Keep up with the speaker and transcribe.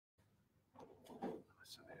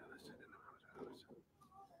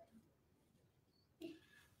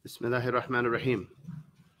Bismillahir Rahmanir Rahim.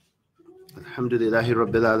 Alhamdulillahi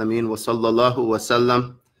Rabbil Alameen wa sallallahu wa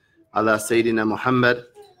sallam ala Sayyidina Muhammad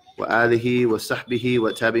wa alihi wa sahbihi wa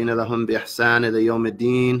tabi'ina lahum bi ihsan ila yawm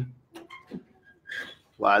ad-din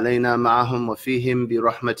wa alayna ma'ahum wa fihim bi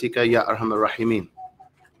rahmatika ya arhamar rahimin.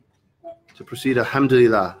 To proceed,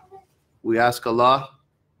 alhamdulillah, we ask Allah,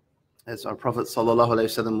 as our Prophet sallallahu alayhi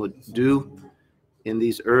wasallam would do in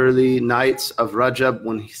these early nights of Rajab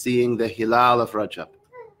when seeing the hilal of Rajab.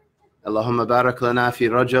 Allahumma barak lana fi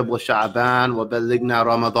Rajab wa Sha'ban wa ballighna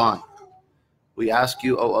Ramadan. We ask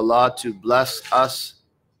you, O Allah, to bless us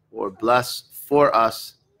or bless for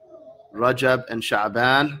us Rajab and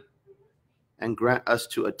Sha'ban and grant us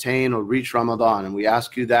to attain or reach Ramadan. And we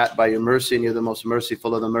ask you that by your mercy, and you're the most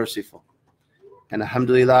merciful of the merciful. And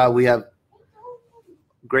alhamdulillah, we have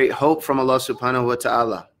great hope from Allah subhanahu wa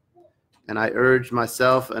ta'ala. And I urge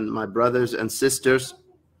myself and my brothers and sisters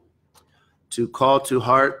to call to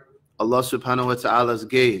heart Allah subhanahu wa ta'ala's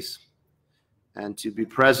gaze and to be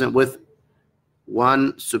present with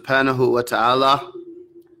one subhanahu wa ta'ala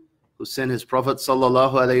who sent his Prophet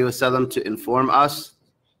sallallahu alayhi wasallam to inform us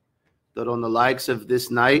that on the likes of this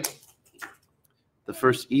night, the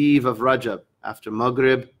first eve of Rajab after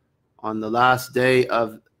Maghrib, on the last day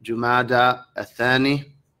of Jumada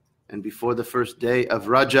Athani, and before the first day of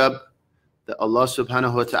Rajab, that Allah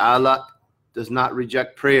subhanahu wa ta'ala does not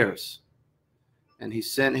reject prayers. And he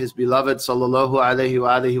sent his beloved sallallahu alayhi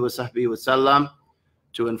wa alihi wa sahbihi wa sallam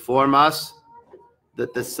to inform us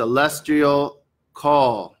that the celestial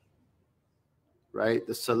call, right,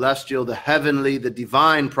 the celestial, the heavenly, the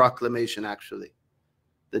divine proclamation actually,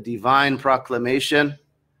 the divine proclamation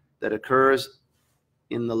that occurs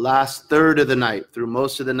in the last third of the night through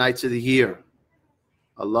most of the nights of the year.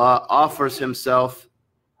 Allah offers himself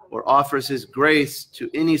or offers his grace to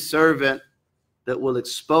any servant that will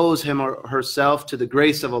expose him or herself to the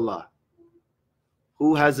grace of Allah.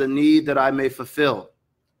 Who has a need that I may fulfill?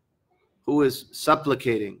 Who is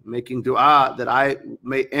supplicating, making dua that I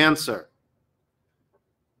may answer?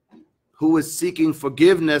 Who is seeking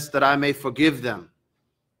forgiveness that I may forgive them?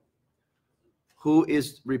 Who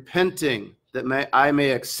is repenting that I may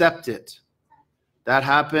accept it? That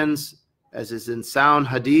happens, as is in sound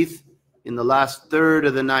hadith, in the last third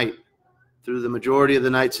of the night, through the majority of the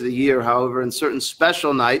nights of the year. However, in certain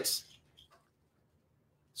special nights,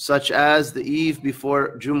 such as the eve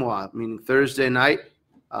before Jumu'ah, meaning Thursday night,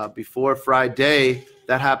 before Friday,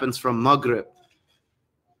 that happens from Maghrib.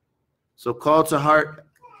 So call to heart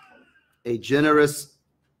a generous,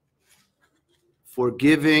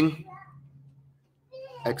 forgiving,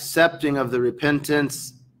 accepting of the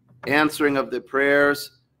repentance, answering of the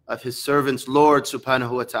prayers of his servants, Lord subhanahu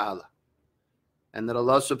wa ta'ala. And that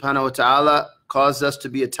Allah subhanahu wa ta'ala caused us to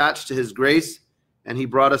be attached to his grace, and he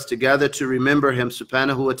brought us together to remember him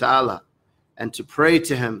subhanahu wa ta'ala and to pray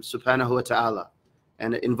to him subhanahu wa ta'ala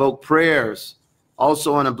and invoke prayers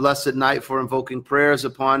also on a blessed night for invoking prayers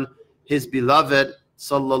upon his beloved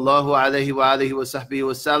sallallahu alayhi wa alihi wa sahbihi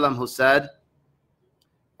wa sallam, who said,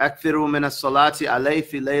 "Akthiru min as-salati alayhi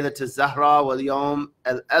fi laylat az-zahra wal yawm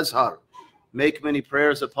al-azhar." Make many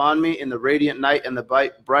prayers upon me in the radiant night and the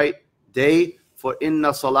bright day. For inna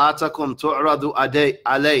salatakum tu'radu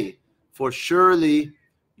alay. For surely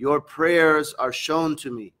your prayers are shown to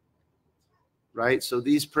me. Right? So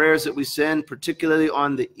these prayers that we send, particularly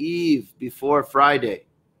on the eve before Friday,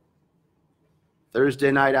 Thursday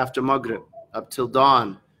night after Maghrib, up till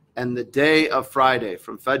dawn, and the day of Friday,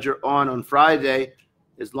 from Fajr on Friday,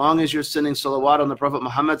 as long as you're sending salawat on the Prophet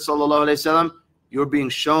Muhammad sallallahu alayhi wasallam, you're being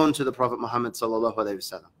shown to the Prophet Muhammad sallallahu alayhi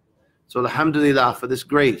wasallam. So alhamdulillah for this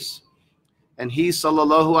grace. And he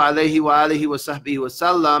sallallahu alayhi wa alihi wa sahbihi wa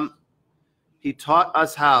sallam, he taught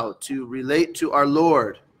us how to relate to our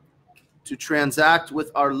Lord, to transact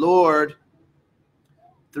with our Lord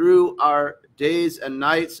through our days and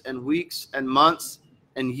nights and weeks and months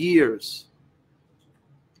and years,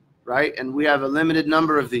 right? And we have a limited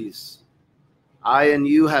number of these. I and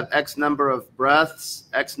you have X number of breaths,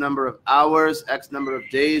 X number of hours, X number of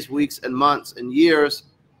days, weeks and months and years.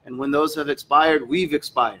 And when those have expired, we've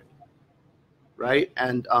expired. Right?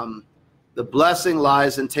 And the blessing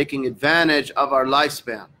lies in taking advantage of our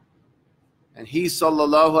lifespan. And he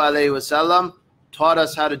sallallahu alayhi wasallam taught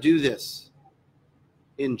us how to do this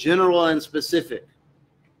in general and specific.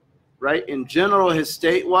 Right? In general, his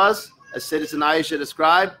state was, as Sayyidatuna Aisha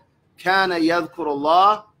described, kana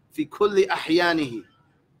yadhkurullah fi kulli ahyanihi.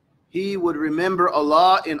 He would remember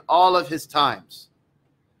Allah in all of his times.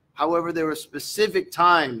 However, there were specific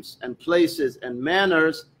times and places and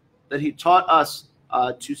manners that he taught us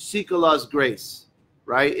to seek Allah's grace,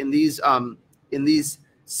 right? In these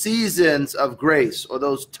seasons of grace, or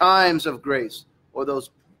those times of grace, or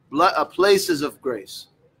those places of grace.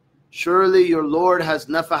 Surely your Lord has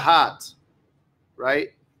nafahat,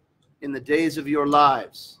 right, in the days of your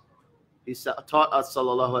lives. He taught us,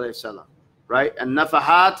 sallallahu alayhi wasallam, right? And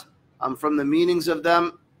nafahat, from the meanings of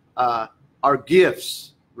them, are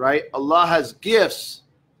gifts, right? Allah has gifts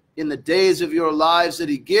in the days of your lives that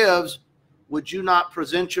He gives. Would you not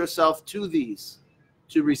present yourself to these,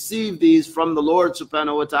 to receive these from the Lord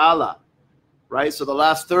subhanahu wa ta'ala, right? So the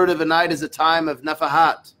last third of the night is a time of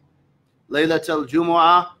nafahat. Laylatul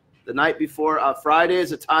Jumu'ah, the night before Friday,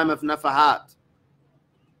 is a time of nafahat,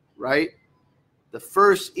 right? The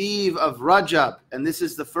first eve of Rajab, and this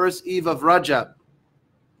is the first eve of Rajab,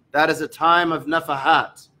 that is a time of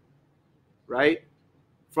nafahat, right?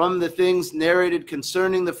 From the things narrated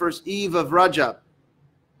concerning the first eve of Rajab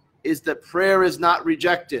is that prayer is not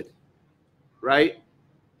rejected, right?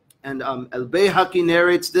 And Al-Bayhaqi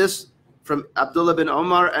narrates this from Abdullah bin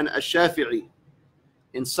Umar and Ash-Shafi'i.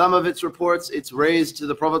 In some of its reports, it's raised to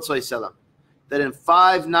the Prophet ﷺ that in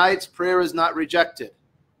 5 nights, prayer is not rejected.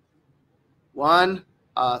 One,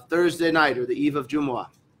 Thursday night, or the eve of Jumu'ah.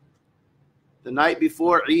 The night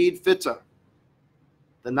before Eid Fitr.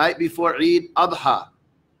 The night before Eid Adha.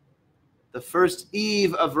 The first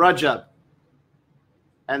eve of Rajab.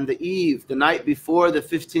 And the night before the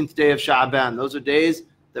 15th day of Sha'ban. Those are days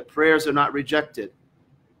that prayers are not rejected.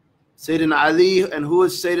 Sayyidina Ali, and who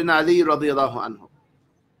is Sayyidina Ali radiyallahu anhu?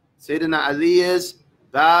 Sayyidina Ali is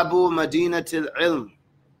Babu Madinatil Ilm.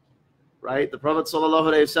 Right? The Prophet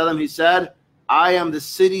sallallahu alayhi wasallam, he said, I am the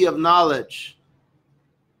city of knowledge,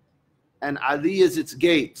 and Ali is its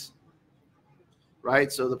gate. Right?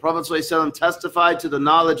 So the Prophet ﷺ testified to the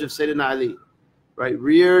knowledge of Sayyidina Ali, right?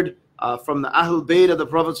 Reared from the Ahlul Bayt of the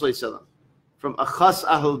Prophet ﷺ, from Akhas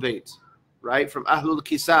Ahlul Bayt, right? From Ahlul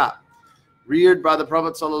Kisa, reared by the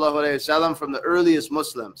Prophet ﷺ from the earliest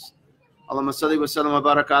Muslims. Allahumma salli wa sallam wa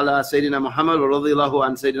barak ala Sayyidina Muhammad wa radiyallahu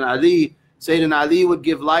an Sayyidina Ali. Sayyidina Ali would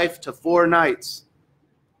give life to 4 nights.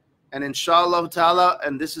 And inshallah ta'ala,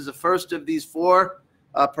 and this is the first of these 4,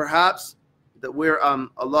 perhaps, that we're,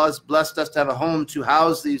 Allah has blessed us to have a home to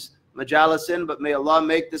house these majalis in, but may Allah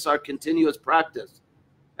make this our continuous practice,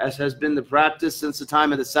 as has been the practice since the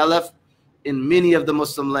time of the Salaf in many of the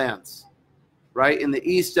Muslim lands, right? In the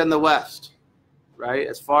East and the West, right?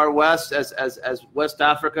 As far west as West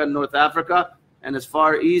Africa and North Africa, and as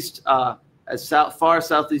far east as far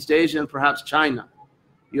Southeast Asia and perhaps China.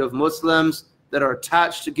 You have Muslims that are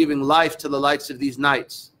attached to giving life to the likes of these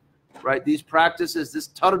nights, right? These practices, this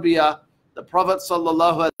tarbiyah, the Prophet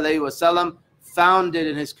sallallahu alaihi wasallam founded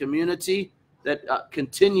in his community, that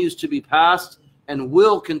continues to be passed and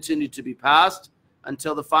will continue to be passed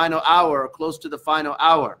until the final hour, or close to the final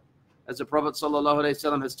hour, as the Prophet sallallahu alaihi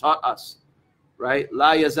wasallam has taught us, right?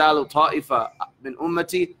 La yazalu ta'ifa min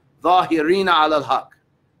ummati dhahirina ala al-haq.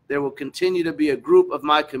 There will continue to be a group of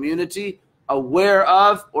my community aware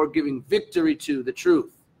of or giving victory to the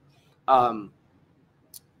truth.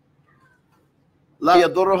 La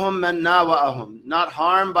yadurruhum man nawa'ahum, not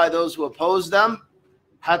harmed by those who oppose them,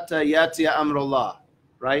 hatta yatiya amrullah,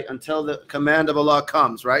 right? Until the command of Allah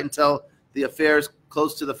comes, right? Until the affairs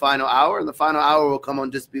close to the final hour, and the final hour will come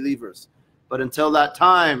on disbelievers. But until that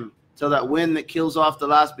time, till that wind that kills off the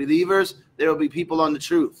last believers, there will be people on the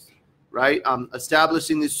truth, right?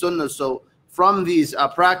 Establishing the sunnah. So from these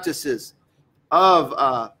practices of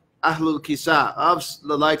Ahlul Kisa, of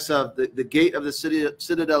the likes of the gate of the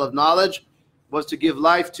citadel of knowledge, was to give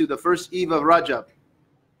life to the first eve of Rajab,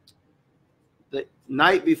 the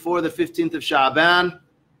night before the 15th of Sha'ban,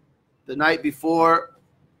 the night before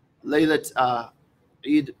Laylat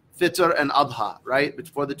Eid Fitr and Adha, right?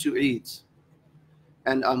 Before the 2 Eids.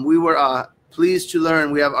 And we were pleased to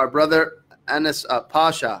learn, we have our brother Anas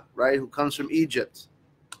Pasha, right, who comes from Egypt,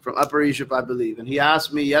 from Upper Egypt, I believe. And he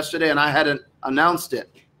asked me yesterday, and I hadn't announced it,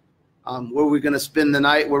 where we're going to spend the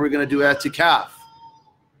night, where we're going to do i'tikaf.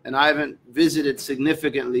 And I haven't visited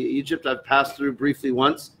significantly Egypt. I've passed through briefly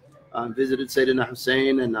once, visited Sayyidina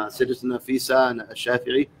Hussein and Sayyidina Nafisa and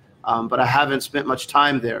Shafi'i, but I haven't spent much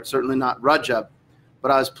time there, certainly not Rajab. But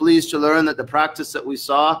I was pleased to learn that the practice that we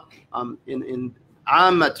saw in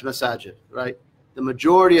Ammat Masajid, right, the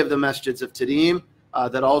majority of the masjids of Tarim,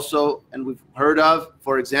 that also, and we've heard of,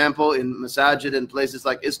 for example, in Masajid in places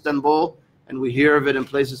like Istanbul, and we hear of it in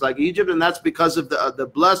places like Egypt, and that's because of the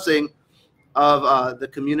blessing of the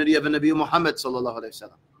community of Nabi Muhammad sallallahu alaihi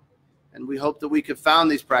wasallam. And we hope that we could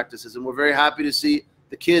found these practices, and we're very happy to see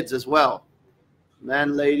the kids as well,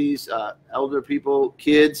 men, ladies, elder people,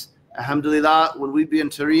 kids. Alhamdulillah, when we'd be in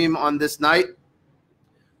Tarim on this night,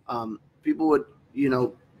 people would,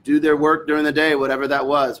 do their work during the day, whatever that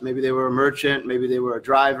was. Maybe they were a merchant, maybe they were a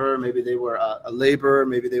driver, maybe they were a laborer,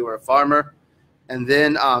 maybe they were a farmer. And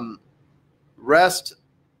then rest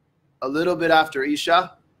a little bit after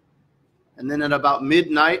Isha. And then at about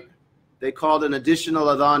midnight, they called an additional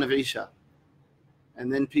adhan of Isha.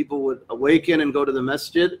 And then people would awaken and go to the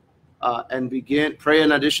masjid and pray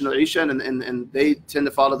an additional Isha. And they tend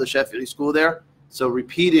to follow the Shafi'i school there. So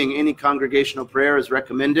repeating any congregational prayer is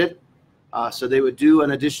recommended. So they would do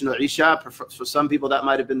an additional Isha. For some people, that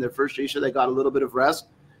might have been their first Isha. They got a little bit of rest.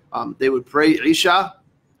 They would pray Isha.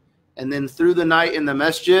 And then through the night in the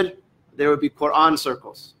masjid, there would be Quran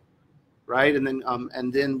circles. Right? And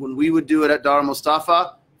then when we would do it at Dar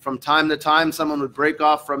al-Mustafa, from time to time, someone would break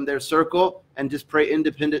off from their circle and just pray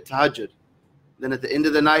independent tahajjud. Then at the end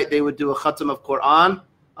of the night, they would do a khatam of Quran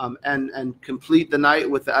and complete the night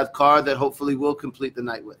with the adhkar that hopefully we'll complete the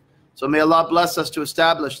night with. So may Allah bless us to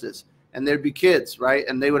establish this. And there'd be kids, right?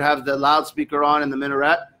 And they would have the loudspeaker on in the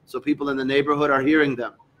minaret, so people in the neighborhood are hearing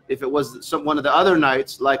them. If it was one of the other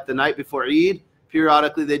nights, like the night before Eid,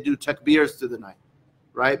 periodically they do takbirs through the night,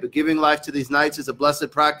 right? But giving life to these nights is a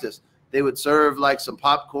blessed practice. They would serve like some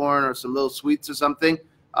popcorn or some little sweets or something,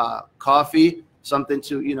 coffee, something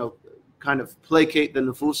to, kind of placate the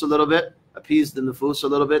nufus a little bit, appease the nufus a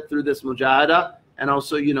little bit through this mujahada, and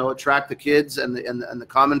also, attract the kids and the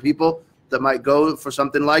common people that might go for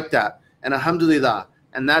something like that. And alhamdulillah,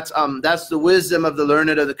 and that's the wisdom of the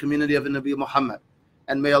learned of the community of the Nabi Muhammad.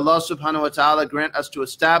 And may Allah subhanahu wa ta'ala grant us to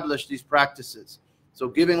establish these practices. So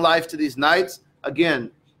giving life to these nights,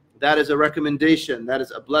 again, that is a recommendation. That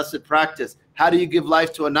is a blessed practice. How do you give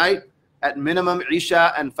life to a night? At minimum,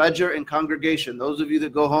 Isha and Fajr in congregation. Those of you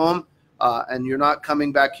that go home and you're not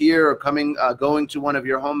coming back here or going to one of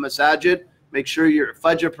your home masajid, make sure your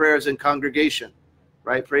Fajr prayer is in congregation.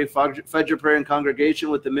 Right? Pray Fajr prayer in congregation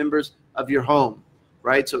with the members of your home.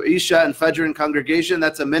 Right? So Isha and Fajr in congregation,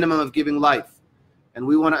 that's a minimum of giving life. And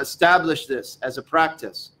we want to establish this as a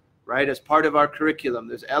practice, right? As part of our curriculum.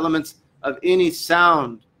 There's elements of any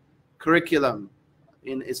sound curriculum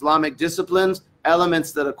in Islamic disciplines,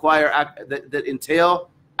 elements that that entail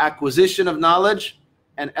acquisition of knowledge,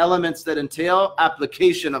 and elements that entail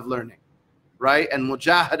application of learning, right? And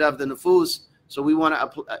mujahada of the nufus. So we want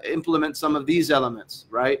to implement some of these elements,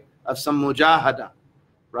 right? Of some mujahada,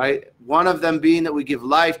 right? One of them being that we give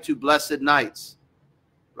life to blessed nights,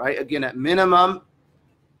 right? Again, at minimum,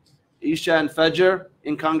 Isha and Fajr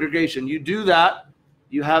in congregation. You do that,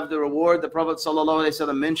 you have the reward. The Prophet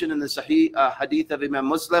ﷺ mentioned in the Sahih hadith of Imam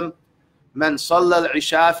Muslim, "Man salla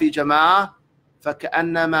al-Isha fi jama'ah,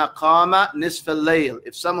 فَكَأَنَّمَا قَامَ نِصْفَ اللَّيْلِ."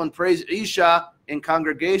 If someone prays Isha in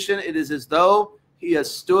congregation, it is as though he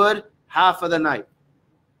has stood half of the night.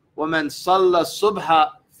 وَمَنْ صَلَّى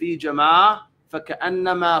الصُّبْحَ فِي جَمَاعَةٍ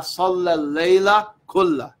فَكَأَنَّمَا صَلَّى اللَّيْلَ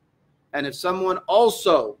كُلَّهُ. And if someone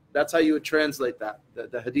also, that's how you would translate that.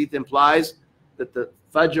 The hadith implies that the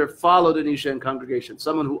Fajr followed an Isha in congregation.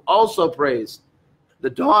 Someone who also prays the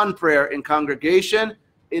dawn prayer in congregation,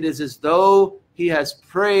 it is as though he has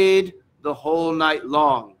prayed the whole night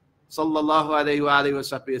long. Sallallahu alayhi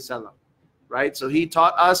wa sallam. Right? So he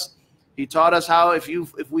taught us how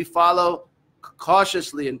if we follow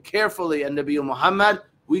cautiously and carefully and Nabi Muhammad,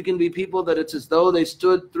 we can be people that it's as though they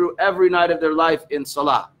stood through every night of their life in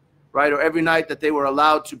salah, right? Or every night that they were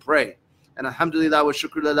allowed to pray. And alhamdulillah wa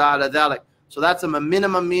shukrulillah ala dhalik. So that's a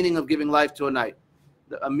minimum meaning of giving life to a night.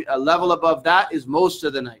 A level above that is most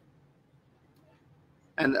of the night.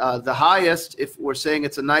 And the highest, if we're saying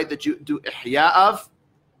it's a night that you do ihya of,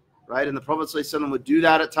 right? And the Prophet ﷺ would do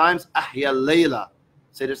that at times. Ahya layla.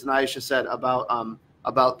 Sayyidatuna Aisha said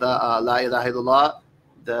about the La ilaha illallah,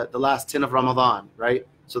 the last 10 of Ramadan, right?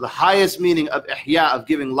 So the highest meaning of ihya, of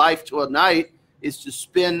giving life to a night, is to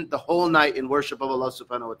spend the whole night in worship of Allah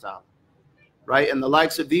subhanahu wa ta'ala, right? And the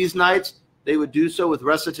likes of these nights, they would do so with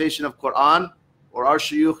recitation of Quran, or our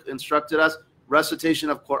shuyukh instructed us, recitation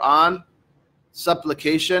of Quran,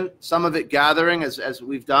 supplication, some of it gathering as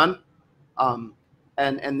we've done,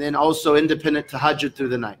 and then also independent tahajjud through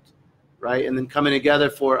the night, right? And then coming together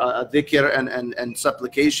for a dhikr and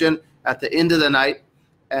supplication at the end of the night.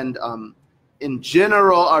 And in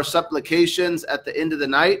general, our supplications at the end of the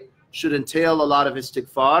night should entail a lot of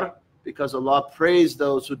istighfar, because Allah praised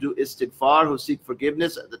those who do istighfar, who seek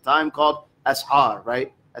forgiveness at the time called ashar,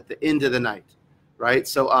 right? At the end of the night, right?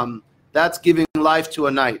 So that's giving life to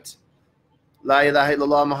a night. La ilaha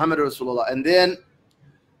illallah Muhammad Rasulullah. And then,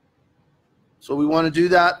 so we want to do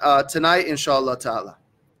that tonight, inshallah ta'ala.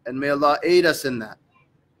 And may Allah aid us in that.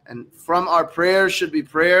 And from our prayers should be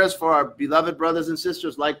prayers for our beloved brothers and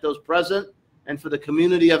sisters like those present, and for the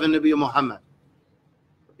community of Nabi Muhammad.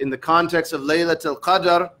 in the context of Laylatul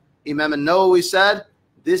Qadr, Imam an-Nawawi said,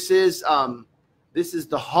 this is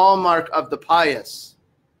the hallmark of the pious,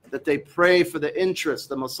 that they pray for the interest,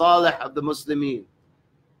 the masalih of the Muslimin.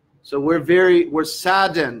 So we're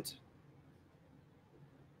saddened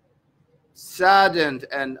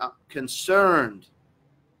and concerned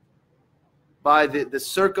by the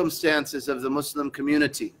circumstances of the Muslim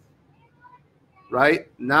community. Right?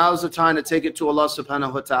 Now's the time to take it to Allah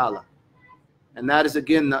subhanahu wa ta'ala. And that is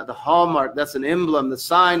again the hallmark, that's an emblem, the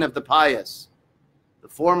sign of the pious. The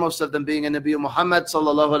foremost of them being a Nabi Muhammad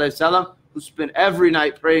sallallahu alayhi wasallam, who spent every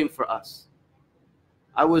night praying for us.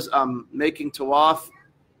 I was making tawaf,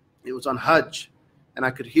 it was on Hajj, and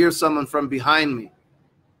I could hear someone from behind me,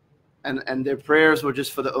 and their prayers were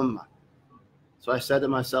just for the ummah. So I said to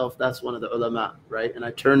myself, that's one of the ulama, right? And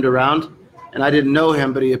I turned around, and I didn't know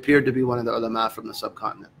him, but he appeared to be one of the ulama from the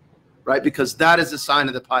subcontinent, right? Because that is a sign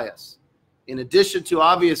of the pious. In addition to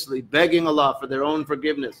obviously begging Allah for their own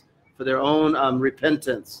forgiveness, for their own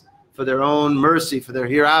repentance, for their own mercy, for their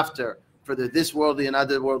hereafter, for their this worldly and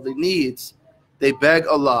otherworldly needs, they beg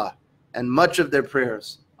Allah, and much of their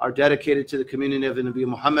prayers are dedicated to the community of the Nabi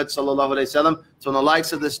Muhammad sallallahu alaihi wasallam. So on the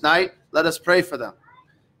likes of this night, let us pray for them.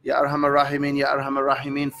 Ya Arhamar Rahimin, Ya Arhamar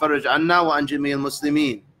Rahimin, Faraj Anna wa an Jameel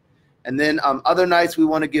Muslimin. And then other nights we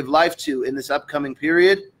want to give life to in this upcoming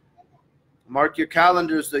period. Mark your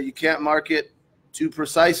calendars, though you can't mark it too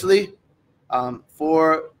precisely.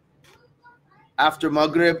 For after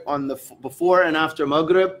Maghrib, on the before and after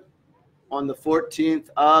Maghrib, on the 14th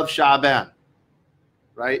of Sha'ban.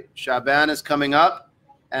 Right? Sha'ban is coming up,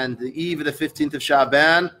 and the eve of the 15th of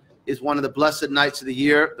Sha'ban is one of the blessed nights of the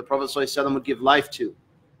year the Prophet ﷺ would give life to.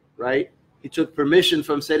 Right? He took permission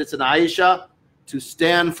from Sayyidatina Aisha to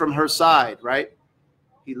stand from her side, right?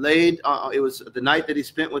 He laid, it was the night that he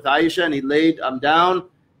spent with Aisha, and he laid down,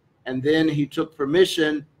 and then he took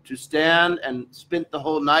permission to stand and spent the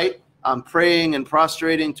whole night praying and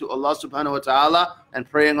prostrating to Allah subhanahu wa ta'ala and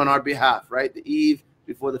praying on our behalf, right? The eve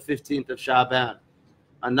before the 15th of Sha'ban.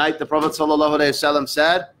 A night the Prophet sallallahu alaihi wasallam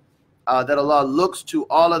said that Allah looks to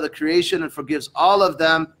all of the creation and forgives all of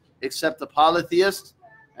them except the polytheist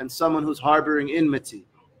and someone who's harboring enmity.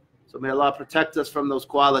 So may Allah protect us from those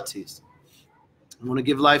qualities. I want to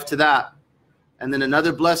give life to that. And then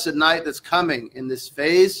another blessed night that's coming in this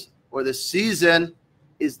phase or this season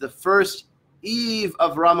is the first eve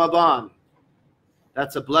of Ramadan.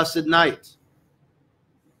 That's a blessed night.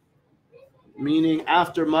 Meaning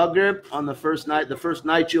after Maghrib on the first night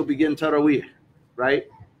you'll begin Taraweeh, right?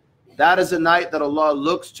 That is a night that Allah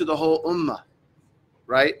looks to the whole ummah,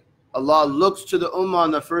 right? Allah looks to the ummah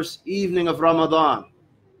on the first evening of Ramadan.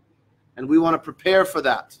 And we want to prepare for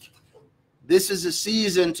that. This is a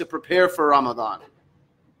season to prepare for Ramadan,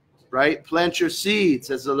 right? Plant your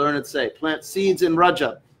seeds, as the learned say. Plant seeds in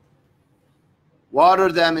Rajab.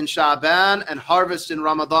 Water them in Sha'ban and harvest in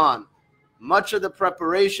Ramadan. Much of the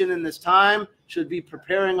preparation in this time should be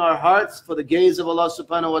preparing our hearts for the gaze of Allah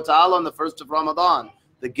subhanahu wa ta'ala on the first of Ramadan.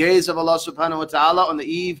 The gaze of Allah subhanahu wa ta'ala on the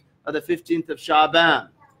eve of the 15th of Sha'ban,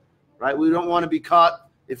 right? We don't want to be caught,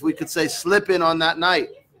 if we could say, slipping on that night.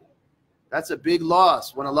 That's a big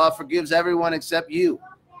loss when Allah forgives everyone except you,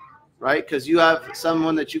 right? Because you have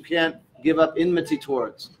someone that you can't give up enmity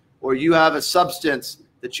towards, or you have a substance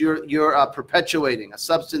that you're perpetuating, a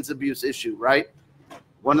substance abuse issue, right?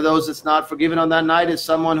 One of those that's not forgiven on that night is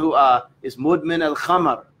someone who is mudmin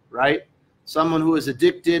al-khamar, right? Someone who is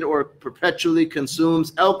addicted or perpetually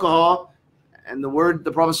consumes alcohol, and the word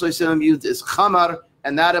the Prophet ﷺ used is khamar,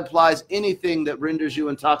 and that implies anything that renders you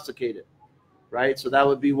intoxicated, right? So that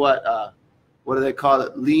would be what do they call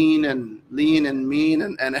it? Lean and mean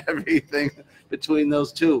and everything between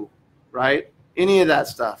those two, right? Any of that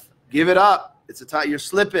stuff, give it up. It's a time you're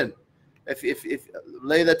slipping. If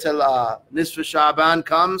Laylatul Nisf Sha'ban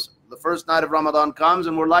comes, the first night of Ramadan comes,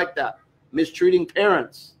 and we're like that, mistreating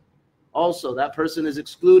parents, also that person is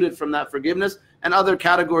excluded from that forgiveness, and other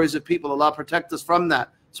categories of people. Allah protect us from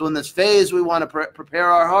that. So in this phase, we want to prepare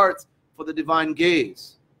our hearts for the divine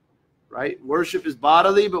gaze. Right? Worship is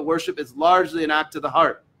bodily, but worship is largely an act of the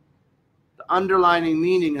heart. The underlying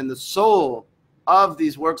meaning and the soul of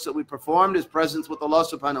these works that we performed is presence with Allah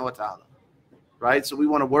subhanahu wa ta'ala. Right? So we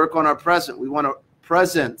want to work on our present. We want a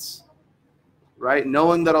presence. Right?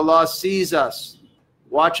 Knowing that Allah sees us,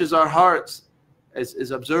 watches our hearts,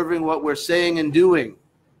 is observing what we're saying and doing.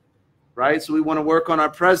 Right? So we want to work on our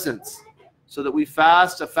presence so that we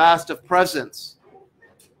fast a fast of presence.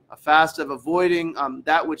 A fast of avoiding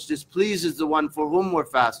that which displeases the one for whom we're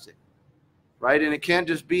fasting, right? And it can't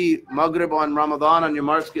just be Maghrib on Ramadan, on your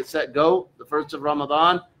marks, get set, go, the first of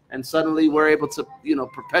Ramadan, and suddenly we're able to,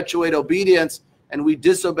 perpetuate obedience and we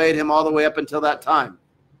disobeyed him all the way up until that time.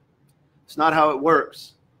 It's not how it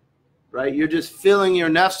works, right? You're just filling your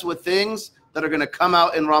nafs with things that are going to come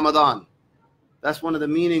out in Ramadan. That's one of the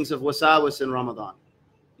meanings of wasawiss in Ramadan.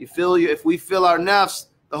 If we fill our nafs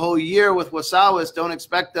the whole year with wasawiss, don't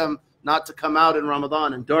expect them not to come out in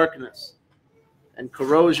Ramadan, in darkness and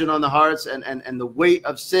corrosion on the hearts and the weight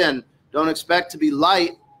of sin. Don't expect to be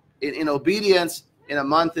light in obedience in a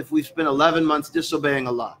month if we've spent 11 months disobeying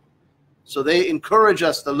Allah. So they encourage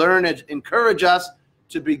us, the learned encourage us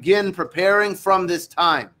to begin preparing from this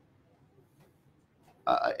time.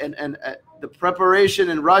 The preparation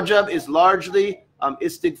in Rajab is largely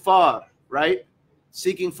istighfar, right?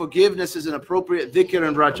 Seeking forgiveness is an appropriate dhikr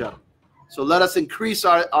in Rajab. So let us increase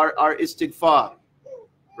our istighfar,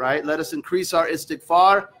 right? Let us increase our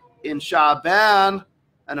istighfar. In Sha'ban,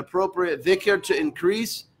 an appropriate dhikr to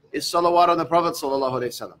increase is salawat on the Prophet sallallahu alaihi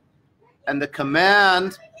wasallam. And the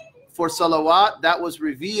command for salawat, that was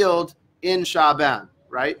revealed in Sha'ban,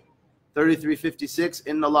 right? 33:56,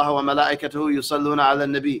 Inna Allah wa malaikatahu yusalluna ala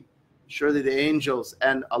nabi. Surely the angels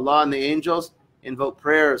and Allah and the angels invoke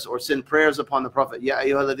prayers or send prayers upon the Prophet. Ya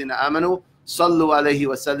ayyuhalladhina amanu sallu alayhi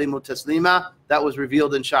wa sallimu taslima. That was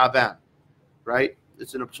revealed in Sha'ban, right?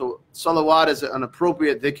 So salawat is an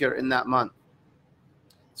appropriate dhikr in that month.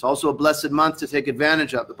 It's also a blessed month to take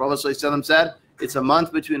advantage of. The Prophet ﷺ said it's a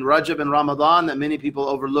month between Rajab and Ramadan that many people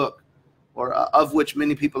overlook, or of which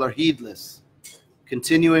many people are heedless.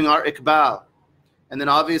 Continuing our iqbal. And then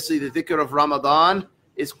obviously the dhikr of Ramadan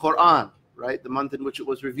is Quran, right? The month in which it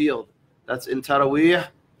was revealed. That's in Taraweeh.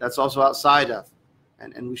 That's also outside of.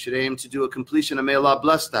 And we should aim to do a completion, and may Allah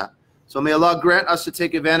bless that. So may Allah grant us to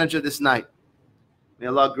take advantage of this night. May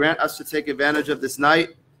Allah grant us to take advantage of this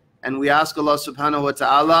night. And we ask Allah subhanahu wa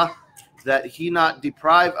ta'ala that He not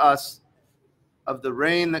deprive us of the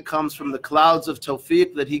rain that comes from the clouds of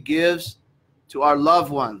tawfiq that He gives to our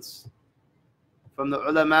loved ones, from the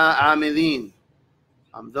ulama amilin,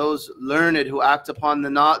 those learned who act upon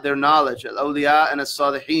their knowledge, al-awliya and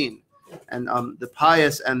as-salihin, and the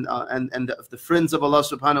pious and the friends of Allah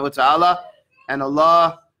subhanahu wa ta'ala. And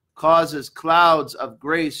Allah causes clouds of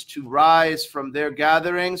grace to rise from their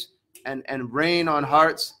gatherings and rain on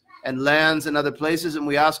hearts and lands and other places. And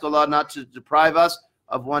we ask Allah not to deprive us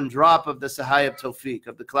of one drop of the sahai of tawfiq,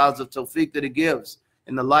 of the clouds of tawfiq that He gives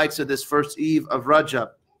in the likes of this first eve of Rajab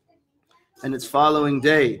and its following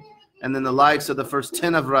day, and then the likes of the first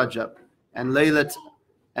 10 of Rajab and Laylat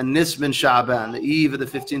and Nisf min Sha'ban, the eve of the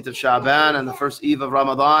 15th of Sha'ban and the first eve of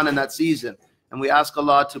Ramadan in that season. And we ask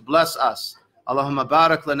Allah to bless us. Allahumma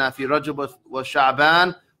barak lana fi Rajab wa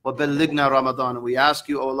Sha'ban wa ballighna Ramadan. And we ask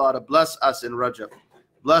you, O Allah, to bless us in Rajab.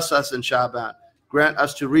 Bless us in Sha'ban. Grant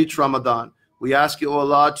us to reach Ramadan. We ask you, O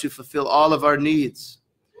Allah, to fulfill all of our needs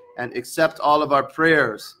and accept all of our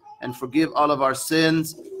prayers and forgive all of our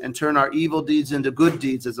sins and turn our evil deeds into good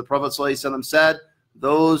deeds. As the Prophet ﷺ said,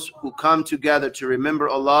 those who come together to remember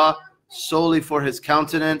Allah solely for His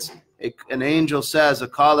countenance, an angel says, a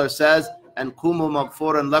caller says, and kumu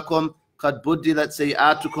maghfuran lakum qad buddilat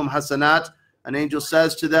sayi'atukum hasanat. An angel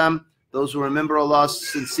says to them, those who remember Allah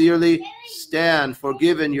sincerely, stand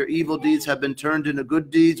forgiven, your evil deeds have been turned into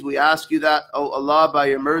good deeds. We ask you that, O Allah, by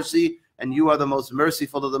your mercy, and you are the most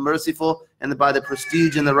merciful of the merciful, and by the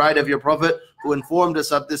prestige and the right of your Prophet who informed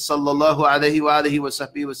us of this, sallallahu alayhi wa alihi wa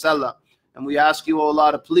sahbihi wa sallam. And we ask you, O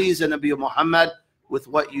Allah, to please Nabi Muhammad with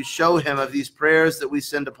what you show him of these prayers that we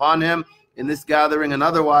send upon him in this gathering and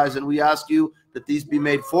otherwise. And we ask you that these be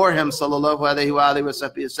made for him, sallallahu alayhi wa alihi wa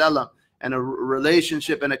sahbihi wa sallam, and a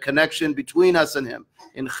relationship and a connection between us and him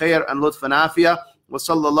in khair and lutf and afiyah. Wa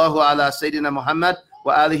sallallahu ala Sayyidina Muhammad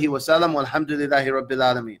wa alihi wa sallam, walhamdulillahi rabbil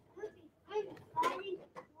alameen.